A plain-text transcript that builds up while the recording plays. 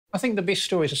I think the best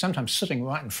stories are sometimes sitting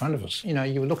right in front of us. You know,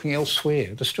 you're looking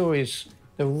elsewhere. The stories,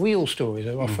 the real stories,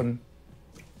 are often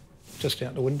just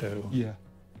out the window. Yeah.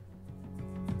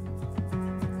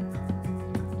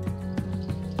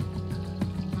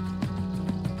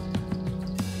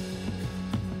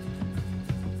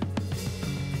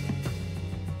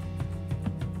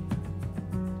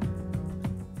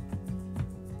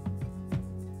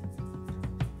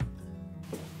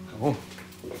 Cool.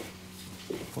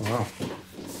 Wow.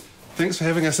 Thanks for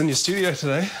having us in your studio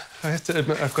today. I have to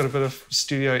admit I've got a bit of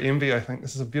studio envy, I think.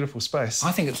 This is a beautiful space.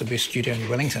 I think it's the best studio in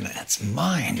Wellington. It's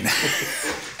mine.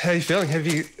 How are you feeling? Have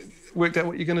you worked out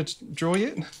what you're going to draw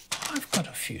yet? I've got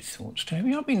a few thoughts,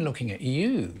 Toby. I've been looking at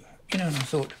you, you know, and I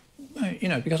thought, you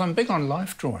know, because I'm big on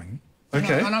life drawing.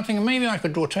 Okay. And I'm thinking maybe I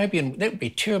could draw Toby and that would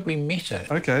be terribly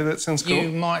meta. Okay, that sounds cool. You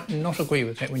might not agree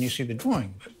with that when you see the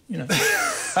drawing, but, you know,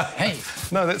 hey.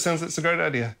 No, that's a great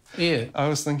idea. Yeah. I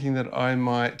was thinking that I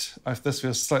might, if this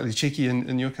feels slightly cheeky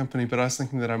in your company, but I was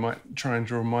thinking that I might try and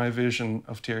draw my version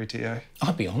of Tery Teo.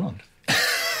 I'd be honoured.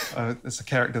 It's a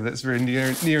character that's very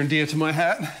near and dear to my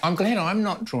heart. I'm glad I'm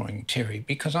not drawing Terry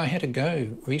because I had a go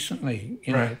recently,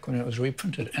 you know, when it was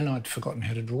reprinted, and I'd forgotten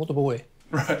how to draw the boy.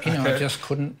 Right. You know, okay. I just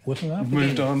couldn't whip him up.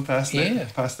 Moved on past that. Yeah.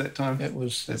 Past that time. It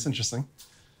was. That's interesting.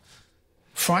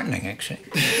 Frightening, actually.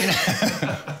 You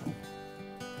know?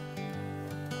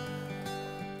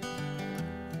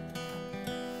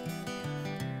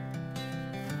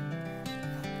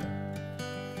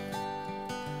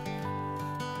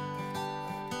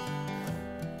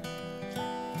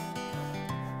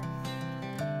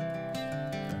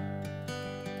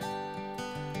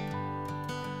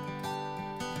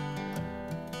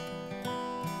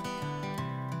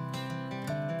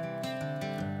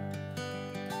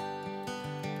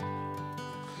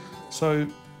 So,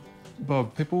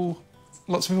 Bob,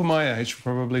 lots of people my age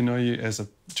probably know you as a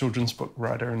children's book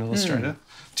writer and illustrator.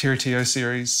 Terry Teo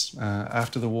series,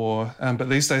 after the war. But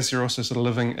these days you're also sort of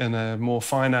living in a more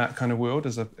fine art kind of world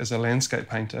as a landscape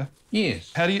painter.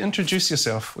 Yes. How do you introduce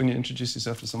yourself when you introduce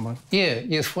yourself to someone? Yeah,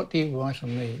 yes. What do you write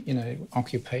on the, you know,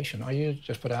 occupation? I usually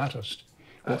just put artist.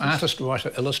 Or artist,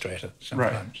 writer, illustrator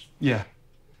sometimes. Right. Yeah.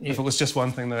 If it was just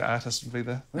one thing, the artist would be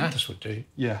the thing. Artist would do.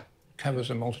 Yeah.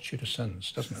 Covers a multitude of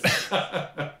sins, doesn't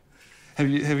it? Have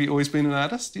you always been an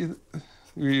artist?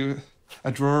 Were you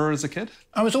a drawer as a kid?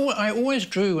 I always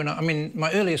drew, and I mean,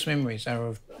 my earliest memories are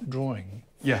of drawing.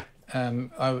 Yeah.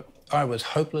 I was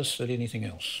hopeless at anything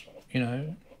else, you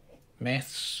know,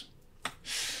 maths,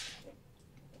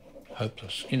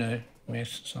 hopeless, you know,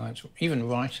 maths, science, even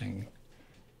writing.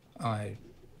 I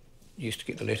used to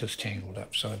get the letters tangled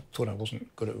up, so I thought I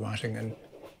wasn't good at writing, and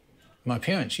my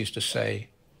parents used to say,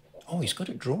 oh, he's good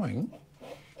at drawing.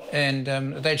 And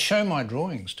they'd show my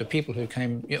drawings to people who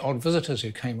came, odd visitors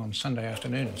who came on Sunday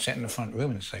afternoon and sat in the front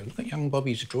room and say, look at young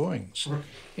Bobby's drawings. Right.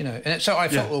 You know, and so I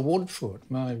felt rewarded for it.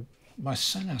 My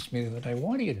son asked me the other day,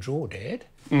 why do you draw, Dad?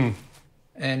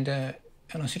 And I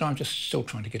said, I'm just still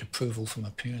trying to get approval from my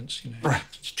parents, you know. Right.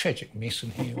 It's a tragic mess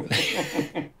in here, really.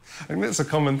 I think that's a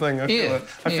common thing. I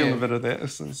feel a bit of that.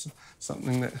 It's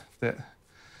something that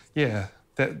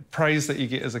praise that you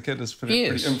get as a kid is pretty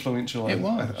influential.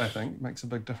 I think makes a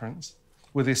big difference.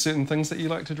 Were there certain things that you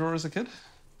liked to draw as a kid?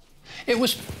 It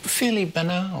was fairly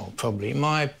banal, probably.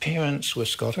 My parents were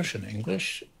Scottish and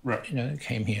English. Right. You know,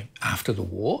 came here after the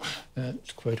war, to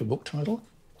quote a book title,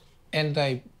 and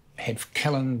they had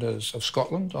calendars of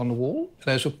Scotland on the wall.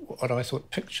 Those were what I thought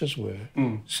pictures were.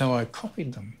 So I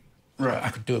copied them. Right. I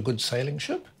could do a good sailing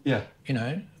ship. Yeah. You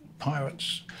know,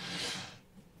 pirates.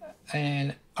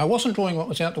 And I wasn't drawing what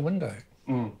was out the window.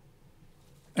 And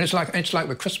it's like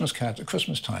the Christmas cards at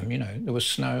Christmas time, you know. There was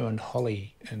snow and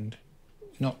holly and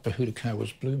not Bahudaka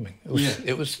was blooming.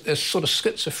 It was a sort of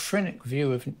schizophrenic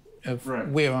view of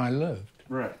where I lived.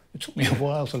 Right. It took me a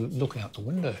while to look out the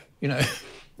window, you know.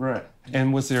 Right.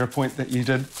 And was there a point that you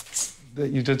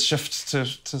did shift to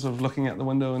sort of looking out the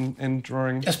window and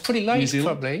drawing? It's pretty late,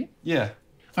 probably. Yeah.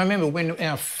 I remember when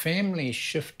our family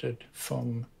shifted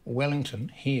from Wellington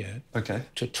here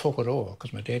to Tokoroa,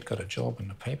 because my dad got a job in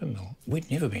the paper mill. We'd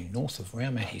never been north of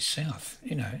Raumati South,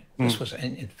 you know. This was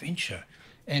an adventure.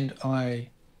 And I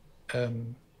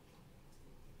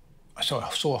saw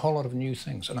a whole lot of new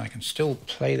things, and I can still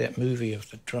play that movie of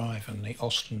the drive and the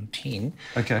Austin 10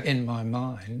 in my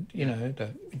mind, you know, the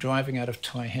driving out of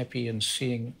Taihape and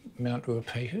seeing Mount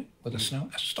Ruapehu with the snow.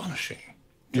 Astonishing.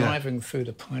 Driving through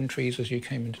the pine trees as you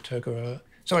came into Tokoroa.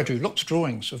 So I drew lots of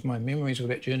drawings of my memories of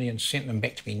that journey and sent them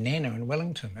back to me Nana in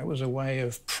Wellington. It was a way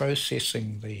of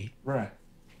processing the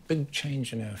big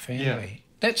change in our family. Yeah.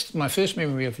 That's my first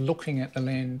memory of looking at the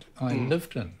land I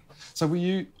lived in. So were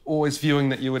you always viewing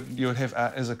that you would have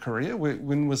art as a career?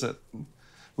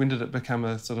 When did it become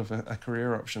a sort of a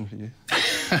career option for you?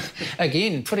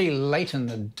 Again, pretty late in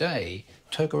the day.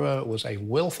 Tokoroa was a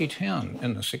wealthy town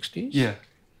in the 60s. Yeah,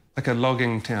 like a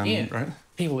logging town, yeah. right?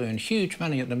 People earned huge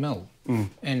money at the mill.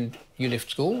 And you left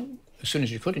school as soon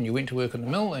as you could and you went to work in the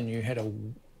mill and you had a,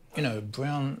 you know,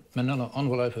 brown manila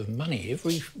envelope of money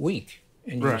every week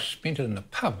and you spent it in the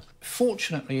pub.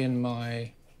 Fortunately, in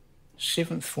my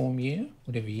 7th form year,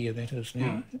 whatever year that is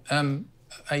now,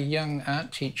 a young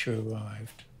art teacher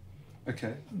arrived.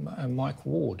 Okay. Mike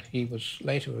Ward. He was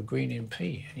later a Green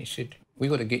MP, and he said, "We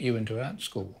got to get you into art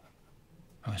school."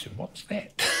 And I said, "What's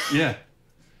that?" Yeah.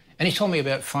 And he told me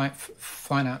about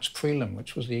Fine Arts Prelim,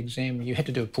 which was the exam you had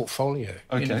to do a portfolio.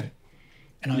 Okay. You know?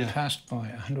 And I passed by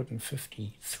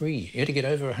 153. You had to get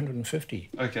over 150.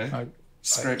 Okay. I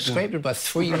scraped it by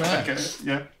 3 marks. Okay.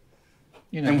 Yeah.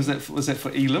 You know, and was that for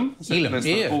Elam? Elam, that's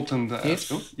yeah. the Auckland Art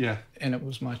School? Yeah. And it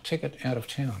was my ticket out of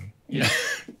town. Yeah.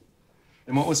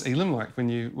 And what was Elam like when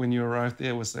you arrived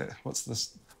there? Was that what's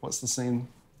the scene?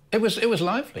 It was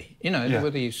lively. You know, there were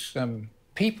these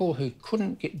people who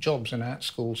couldn't get jobs in art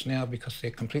schools now because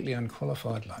they're completely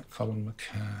unqualified, like Colin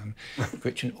McCann,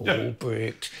 Richard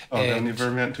Albrecht. They'll never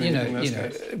amount to anything. Those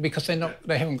guys. Because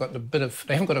they haven't got a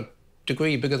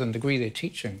degree bigger than the degree they're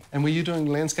teaching. And were you doing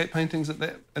landscape paintings at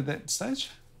that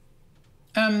stage?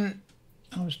 I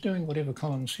was doing whatever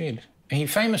Colin said. He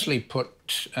famously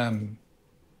put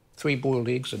 3 boiled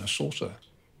eggs in a saucer.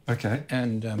 Okay.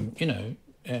 And you know,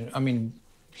 and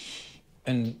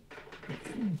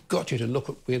got you to look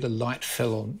at where the light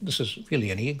fell on. This is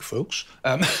really an egg, folks.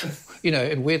 You know,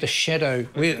 and where the shadow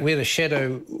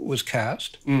was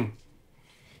cast.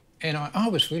 And I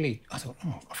was really, I thought,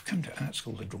 oh, I've come to art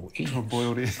school to draw eggs. Draw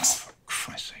boiled eggs. Oh, for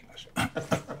Christ's sake.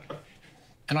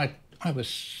 And I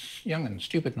was young and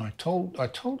stupid, and I told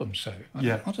him so. I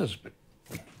thought, what is it?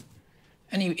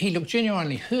 And he looked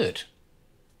genuinely hurt.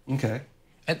 Okay.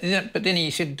 But then he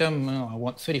said, I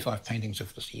want 35 paintings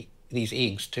of these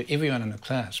eggs to everyone in the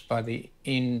class by the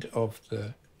end of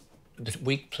the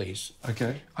week, please.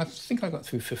 Okay. I think I got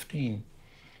through 15.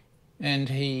 And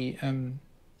he...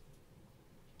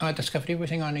 I discovered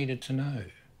everything I needed to know.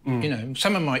 You know,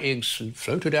 some of my eggs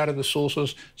floated out of the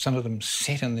saucers, some of them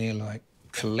sat in there like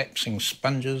collapsing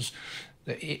sponges.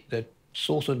 The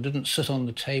saucer didn't sit on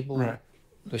the table. Right.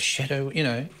 The shadow, you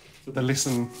know. The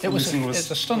lesson. It's an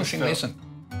astonishing lesson.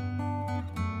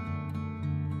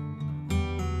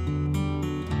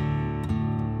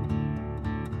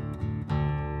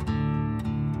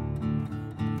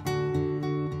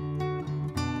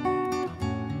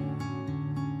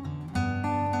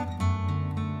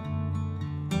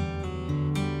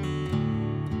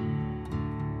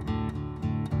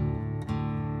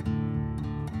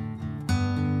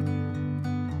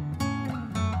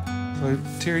 So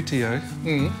Tery Teo,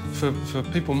 for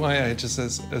people my age, is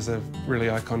a really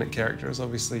iconic character. As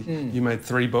obviously you made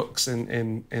 3 books,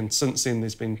 and since then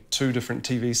there's been 2 different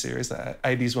TV series, the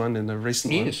 80s one and the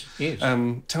recent one. Yes.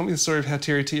 Tell me the story of how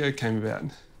Tery Teo came about.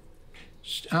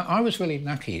 I was really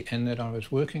lucky in that I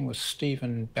was working with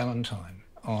Stephen Ballantyne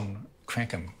on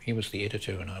Crackham. He was the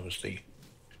editor and I was the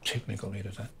technical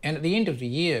editor. And at the end of the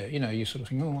year, you know, you sort of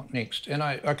think, oh, what next? And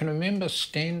I can remember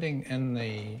standing in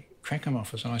the Crackham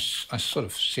office, and I sort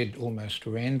of said almost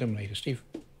randomly to Steve,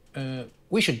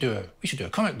 we should do a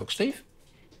comic book, Steve.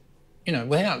 You know,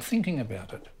 without thinking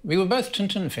about it. We were both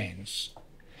Tintin fans.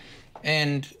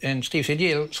 And Steve said,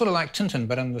 yeah, sort of like Tintin,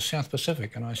 but in the South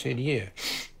Pacific. And I said, yeah.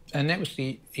 And that was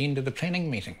the end of the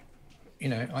planning meeting. You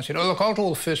know, I said, oh, look, I'll draw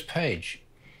the first page.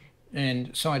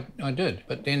 And so I did.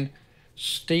 But then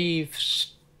Steve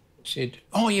said,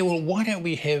 oh, yeah, well, why don't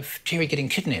we have Terry getting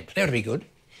kidnapped? That would be good.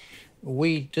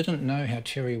 We didn't know how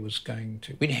Terry was going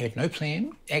to... We had no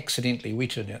plan. Accidentally, we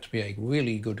turned out to be a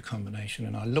really good combination.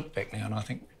 And I look back now and I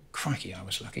think, crikey, I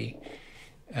was lucky.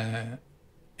 And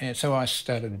so I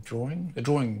started drawing. The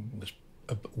drawing was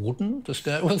a bit wooden to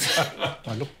start with.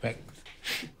 I look back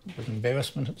with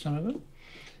embarrassment at some of it.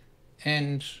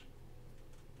 And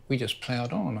we just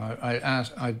ploughed on.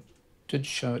 I did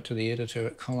show it to the editor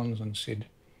at Collins and said,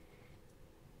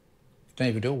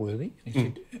 David Ilworthy, and he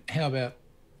said, how about...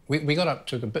 We got up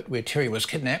to the bit where Terry was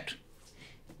kidnapped.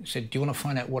 He said, do you want to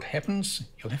find out what happens?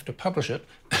 You'll have to publish it.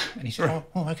 And he said,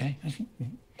 oh, okay.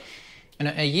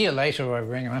 And a year later, I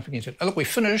rang him up again and said, oh, look, we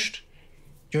finished.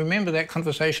 Do you remember that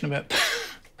conversation about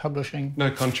publishing? No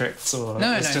contracts or...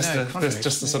 No, it's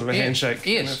just a sort of a handshake.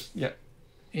 Yes. Yeah.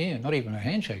 Yeah, not even a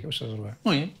handshake. It was sort of like,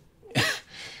 oh, yeah.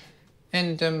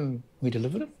 And we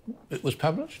delivered it. It was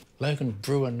published. Logan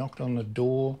Brewer knocked on the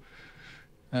door.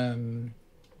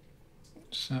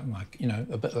 something like, you know,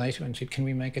 a bit later and said, can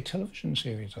we make a television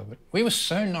series of it? We were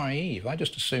so naive. I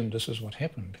just assumed this is what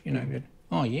happened. You know,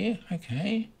 oh, yeah,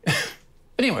 OK.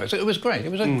 But anyway, it was great.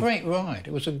 It was a great ride.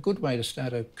 It was a good way to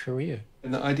start a career.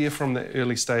 And the idea from that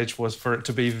early stage was for it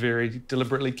to be very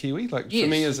deliberately Kiwi. Like, for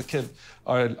me as a kid,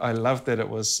 I loved that it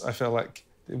was, I felt like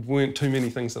there weren't too many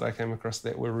things that I came across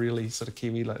that were really sort of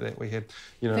Kiwi like that. We had,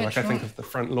 you know, That's like I think of the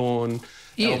Front Lawn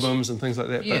albums and things like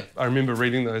that. But I remember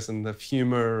reading those and the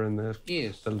humour and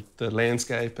the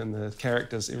landscape and the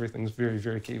characters, everything's very,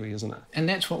 very Kiwi, isn't it? And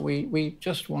that's what we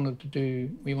just wanted to do.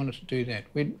 We wanted to do that.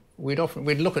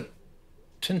 We'd look at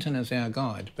Tintin as our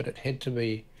guide, but it had to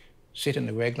be set in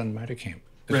the Raglan Motor Camp.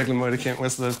 Raglan Motor Camp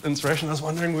was the inspiration. I was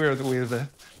wondering I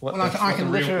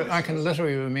can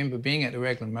literally remember being at the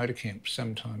Raglan Motor Camp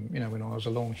sometime, you know, when I was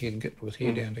a long haired git with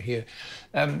hair down to here,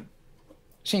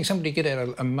 seeing somebody get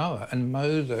out a mower and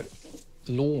mow the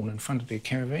lawn in front of their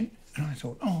caravan, and I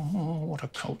thought, oh, what a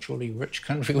culturally rich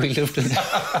country we lived in.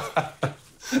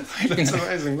 That's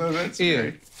amazing. No, that's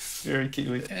very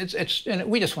Kiwi. And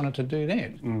we just wanted to do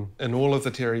that. In all of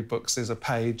the Terry books, there's a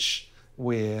page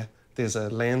where there's a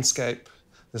landscape.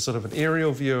 There's sort of an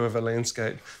aerial view of a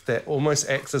landscape that almost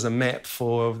acts as a map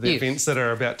for the events that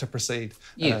are about to proceed.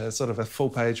 Sort of a full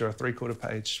page or a three-quarter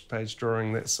page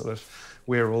drawing that's sort of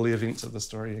where all the events of the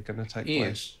story are going to take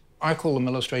place. I call them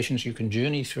illustrations you can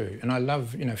journey through. And I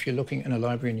love, you know, if you're looking in a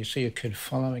library and you see a kid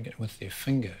following it with their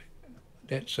finger,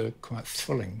 that's quite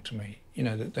thrilling to me. You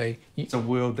know, that they... It's a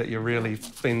world that you're really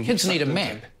been... Kids need a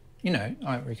map, you know,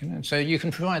 I reckon. And so you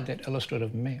can provide that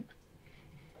illustrative map.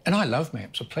 And I love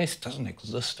maps. A place doesn't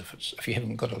exist if you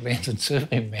haven't got a land and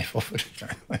survey map of it.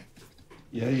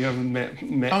 Yeah, you have a map.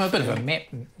 I'm a bit of a map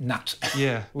nut.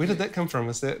 Yeah. Where did that come from?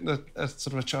 Is that a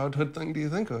sort of a childhood thing, do you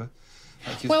think? Or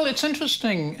well, it's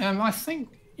interesting. I think,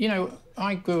 you know,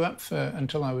 I grew up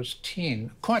until I was 10,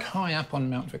 quite high up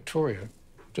on Mount Victoria,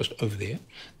 just over there.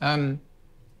 And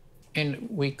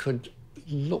we could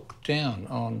look down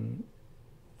on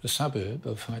the suburb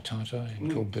of Haitata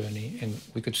and Kilbirnie, and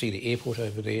we could see the airport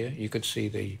over there. You could see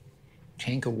the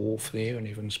tanker wharf there in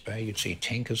Evans Bay. You'd see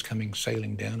tankers coming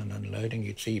sailing down and unloading.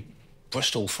 You'd see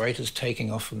Bristol freighters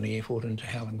taking off from the airport into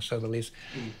Howling Southerlies.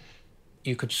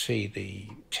 You could see the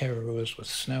Tararua with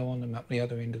snow on them up the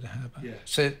other end of the harbour.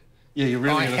 So you're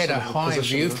really I had a high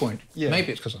viewpoint.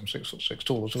 Maybe it's because I'm 6'6"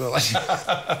 tall as well.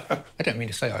 I don't mean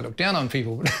to say I look down on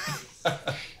people,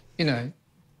 but you know.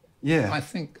 I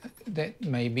think that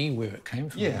may be where it came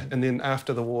from. Yeah, and then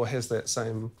After the War has that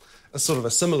same, sort of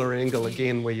a similar angle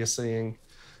again, where you're seeing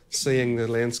the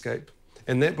landscape.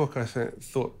 And that book, I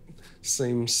thought,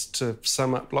 seems to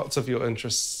sum up lots of your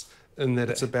interests in that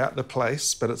it's about the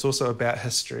place, but it's also about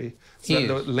history. So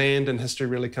land and history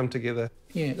really come together.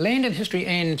 Yeah, land and history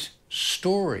and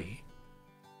story.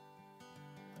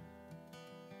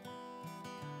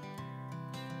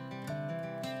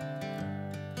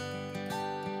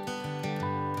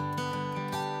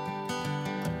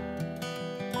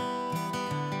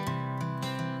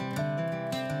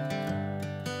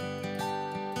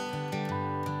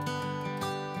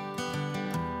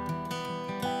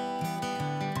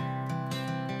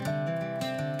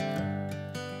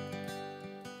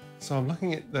 So I'm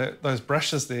looking at those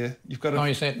brushes there. You've got a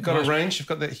range. You've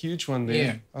got that huge one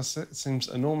there. Yeah. It seems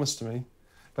enormous to me.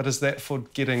 But is that for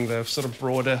getting the sort of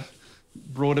broader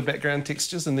background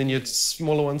textures, and then your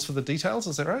smaller ones for the details?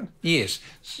 Is that right? Yes.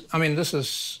 I mean,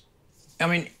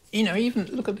 you know, even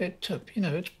look at that tip. You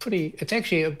know, it's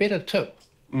actually a better tip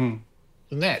than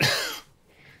that.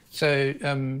 So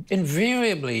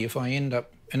invariably, if I end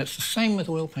up, and it's the same with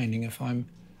oil painting, if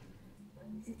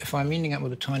I'm ending up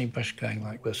with a tiny brush going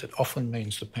like this, it often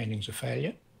means the painting's a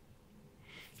failure.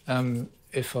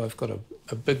 If I've got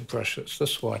a big brush that's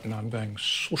this wide and I'm going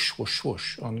swoosh, swoosh,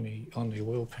 swoosh on the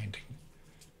oil painting,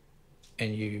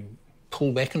 and you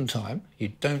pull back in time, you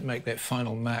don't make that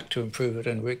final mark to improve it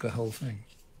and wreck the whole thing.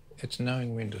 It's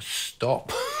knowing when to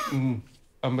stop. I'm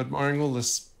admiring all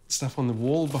this stuff on the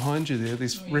wall behind you there,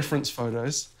 these reference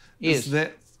photos. Yes. Is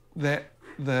that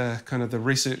the kind of the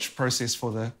research process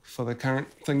for the current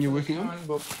thing you're working on?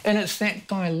 And it's that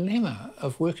dilemma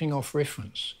of working off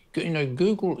reference. You know,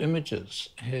 Google Images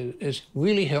is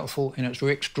really helpful in its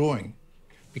Rex drawing,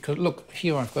 because look,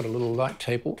 here I've got a little light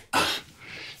table,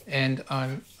 and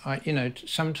you know,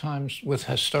 sometimes with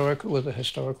a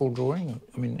historical drawing,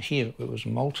 I mean, here it was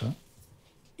Malta,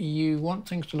 you want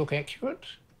things to look accurate,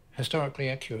 historically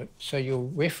accurate, so you're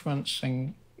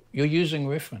using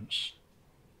reference.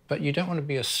 But you don't want to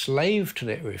be a slave to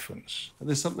that reference.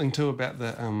 There's something too about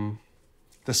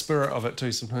the spirit of it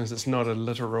too. Sometimes it's not the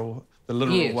literal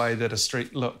way that a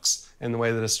street looks and the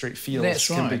way that a street feels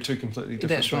can be two completely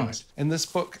different things. Right. And this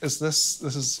book, this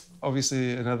is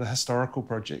obviously another historical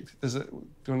project. Do you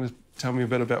want to tell me a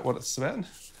bit about what it's about?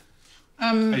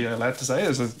 Are you allowed to say?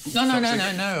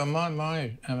 No.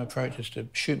 My approach is to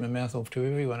shoot my mouth off to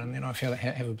everyone, and then I feel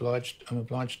I'm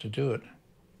obliged to do it.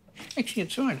 Actually,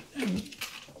 it's right.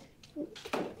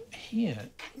 Here,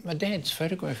 my dad's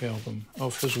photograph album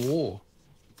of his war.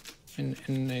 In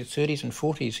the 30s and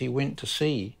 40s, he went to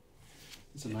sea.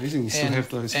 It's amazing you still have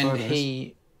those photos. And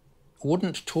he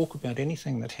wouldn't talk about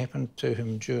anything that happened to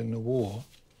him during the war,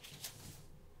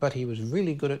 but he was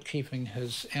really good at keeping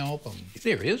his album.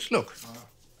 There he is, look. Wow.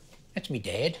 That's me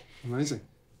dad. Amazing.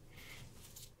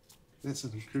 That's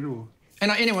incredible. And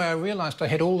anyway, I realised I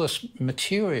had all this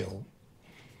material,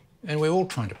 and we're all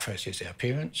trying to process our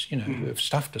parents, you know, who have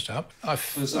stuffed us up.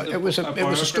 It was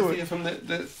a story from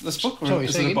this book, or Sorry,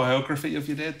 is it a biography of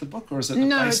your dad, the book, or is it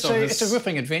no? Based on his... it's a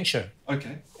ripping adventure.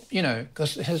 Okay. You know,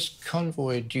 because his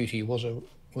convoy duty was a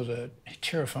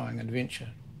terrifying adventure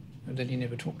that he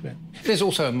never talked about. There's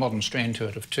also a modern strand to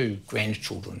it of two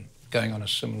grandchildren going on a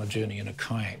similar journey in a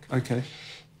kayak. Okay.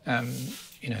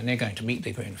 You know, and they're going to meet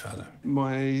their grandfather.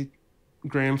 My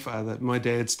grandfather, my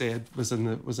dad's dad, was in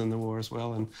the war as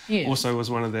well, and also was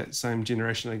one of that same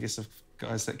generation, I guess, of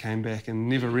guys that came back and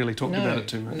never really talked about it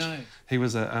too much. No. He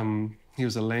was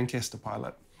a Lancaster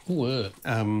pilot. Ooh,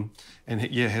 and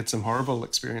had some horrible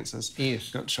experiences.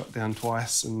 Yes. Got shot down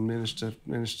twice and managed to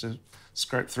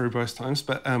scrape through both times.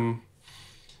 But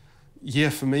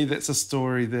for me, that's a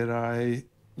story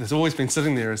that's always been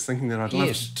sitting there, as thinking that I'd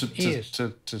love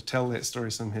to tell that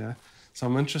story somehow. So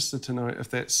I'm interested to know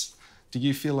if that's. Do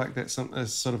you feel like that's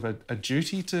sort of a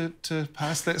duty to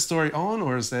pass that story on,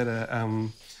 or is that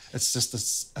it's just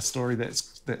a story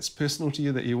that's personal to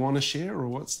you that you want to share, or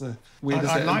what's the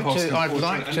I'd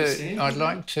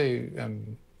like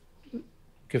to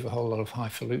give a whole lot of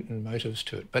highfalutin motives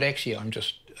to it, but actually I'm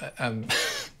just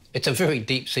it's a very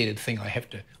deep-seated thing. I have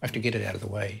to get it out of the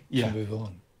way to move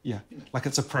on. Yeah, like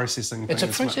it's a processing thing. It's a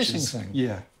processing thing.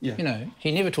 Yeah. You know,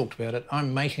 he never talked about it.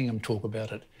 I'm making him talk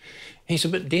about it. He's a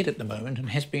bit dead at the moment and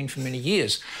has been for many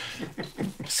years.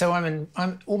 So I'm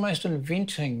almost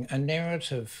inventing a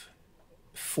narrative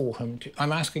for him.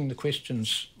 I'm asking the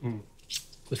questions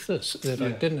with this that I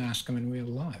didn't ask him in real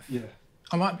life. Yeah.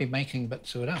 I might be making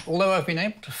bits of it up, although I've been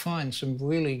able to find some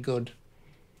really good...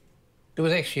 There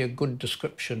was actually a good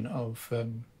description of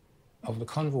the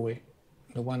convoy,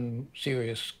 the one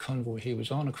serious convoy he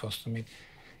was on across the Med,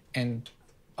 and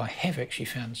I have actually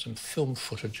found some film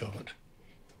footage of it,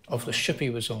 of the ship he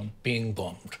was on being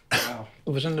bombed. Wow.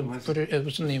 It was in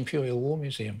the Imperial War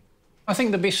Museum. I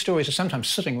think the best stories are sometimes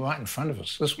sitting right in front of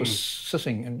us. This was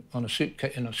sitting in a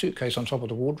suitcase on top of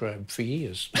the wardrobe for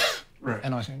years. Right.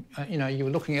 And I think, you know, you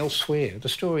were looking elsewhere.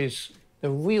 The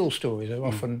real stories are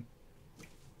often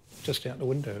just out the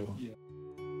window. Yeah.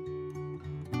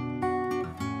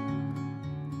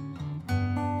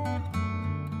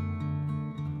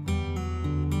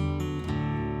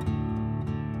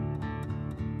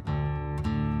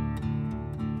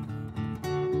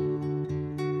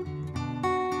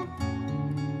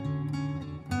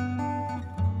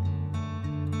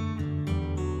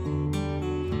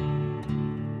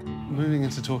 Moving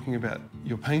into talking about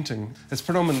your painting, it's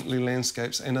predominantly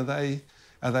landscapes, and are they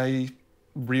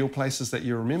real places that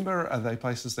you remember? Are they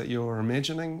places that you're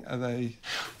imagining? Are they?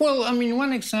 Well, I mean,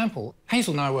 one example.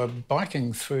 Hazel and I were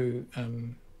biking through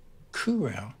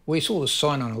Kurau. We saw the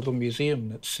sign on a little museum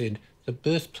that said, "The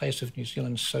birthplace of New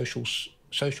Zealand's social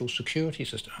security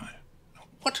system."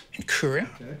 What? In Kurau?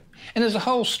 Okay. And there's a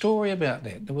whole story about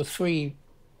that. There were three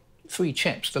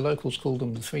chaps. The locals called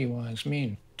them the Three Wise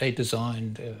Men. They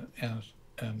designed a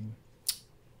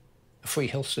free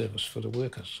health service for the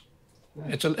workers.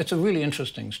 Right. It's a really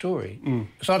interesting story.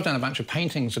 So I've done a bunch of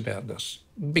paintings about this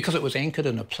because it was anchored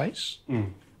in a place.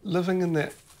 Living in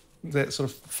that sort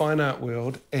of fine art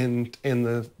world and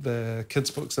the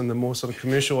kids' books and the more sort of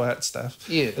commercial art stuff.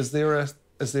 Yeah. Is there a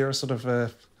sort of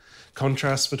a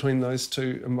contrast between those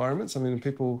two environments? I mean,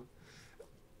 people.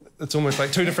 It's almost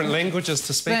like two different languages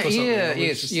to speak or something. Yeah.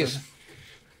 Yes.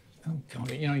 Oh, God,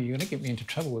 you know, you're going to get me into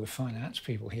trouble with the fine arts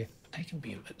people here. But they can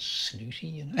be a bit snooty,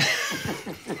 you know.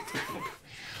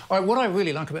 All right, what I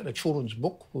really like about the children's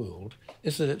book world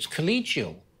is that it's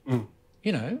collegial.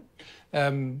 You know,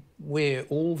 we're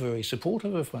all very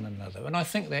supportive of one another. And I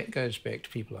think that goes back to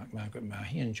people like Margaret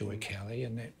Mahy and Joy Kelly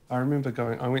and that. I remember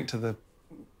I went to the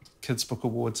Kids Book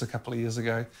Awards a couple of years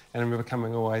ago, and I remember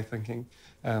coming away thinking,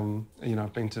 You know,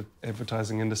 I've been to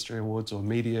advertising industry awards or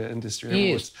media industry Yes.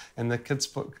 awards, and the Kids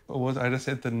Book Awards, I just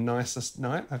had the nicest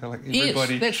night. I felt like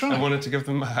everybody, Yes, that's right. I wanted to give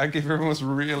them a hug. Everyone was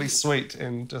really sweet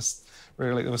and just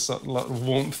really, there was a lot of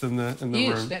warmth in the room.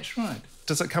 Yes, that's right.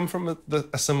 Does it come from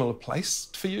a similar place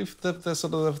for you, the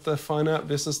sort of the fine art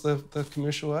versus the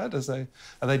commercial art? Are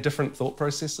they different thought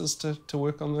processes to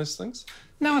work on those things?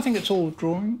 No, I think it's all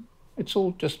drawing. It's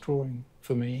all just drawing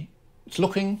for me. It's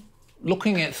looking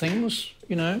at things,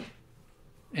 you know,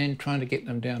 and trying to get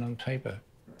them down on paper.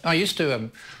 I used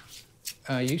to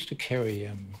carry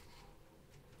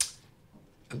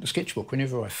the sketchbook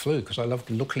whenever I flew because I loved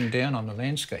looking down on the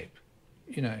landscape,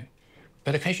 you know.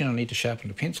 But occasionally I need to sharpen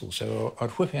the pencil, so I'd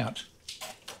whip out.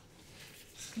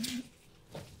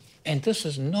 And this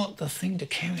is not the thing to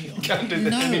carry on. Can't do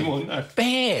that anymore, no.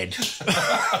 Bad.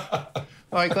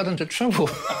 I got into trouble.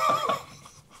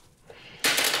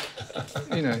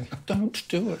 You know, don't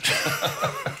do it.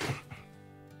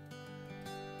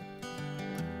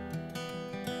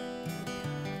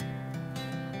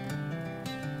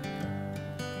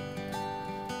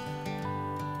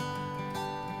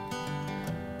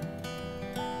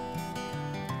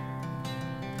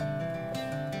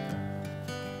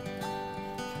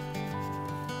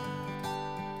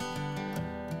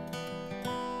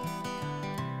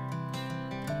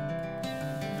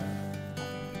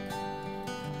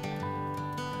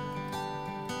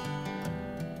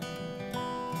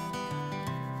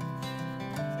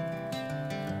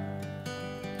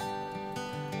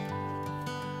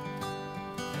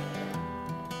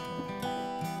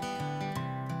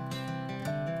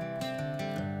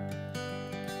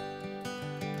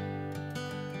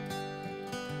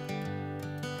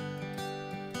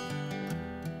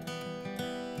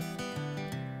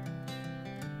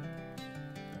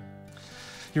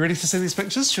 You ready to see these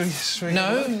pictures? Should we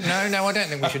No, I don't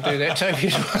think we should do that, Toby.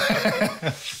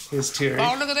 Here's Terry.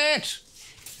 Oh, look at that.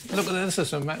 Look at this.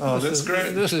 This is that's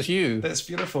great. This is you. That's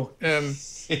beautiful. Yeah.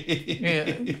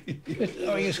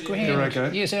 Oh, yes, grand. Here I go.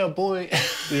 Yes, our boy.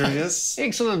 There he is.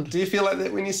 Excellent. Do you feel like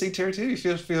that when you see Tery Teo?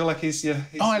 You feel like he's your...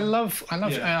 I love.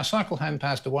 I cycle home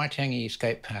past the Waitangi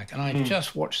skate park, and I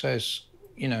just watch those,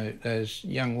 you know, those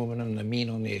young women and the men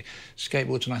on their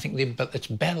skateboards, and I think it's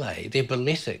ballet. They're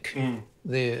balletic.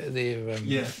 They're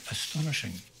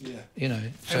astonishing. Yeah. You know.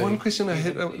 So, and one question I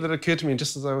had that occurred to me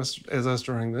just as I was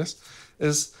drawing this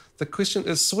is the question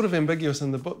is sort of ambiguous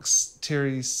in the books.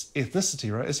 Terry's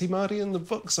ethnicity, right? Is he Māori in the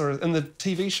books, or in the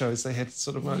TV shows they had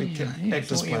sort of Māori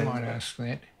actors playing? You might ask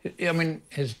that. I mean,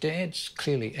 his dad's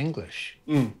clearly English.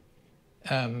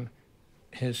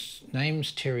 His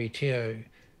name's Terry Teo.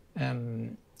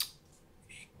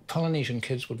 Polynesian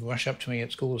kids would rush up to me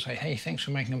at school and say, "Hey, thanks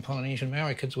for making them Polynesian."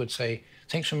 Maori kids would say,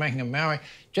 "Thanks for making them Maori."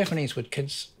 Japanese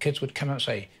kids would come up and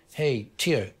say, "Hey,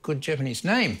 Teo, good Japanese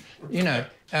name." You know,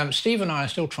 Steve and I are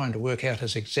still trying to work out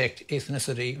his exact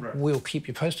ethnicity. Right. We'll keep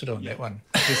you posted on that one.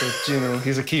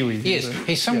 He's a Kiwi. Yes,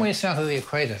 he's somewhere south of the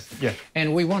equator. Yeah.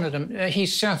 And we wanted him,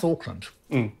 he's South Auckland.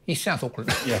 He's South Auckland.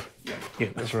 Yeah,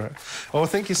 that's right. Well,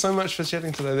 thank you so much for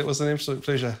chatting today. That was an absolute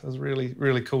pleasure. It was really,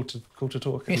 really cool to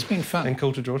talk. It's been fun. And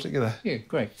cool to draw together. Yeah,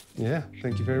 great. Yeah,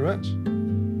 thank you very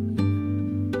much.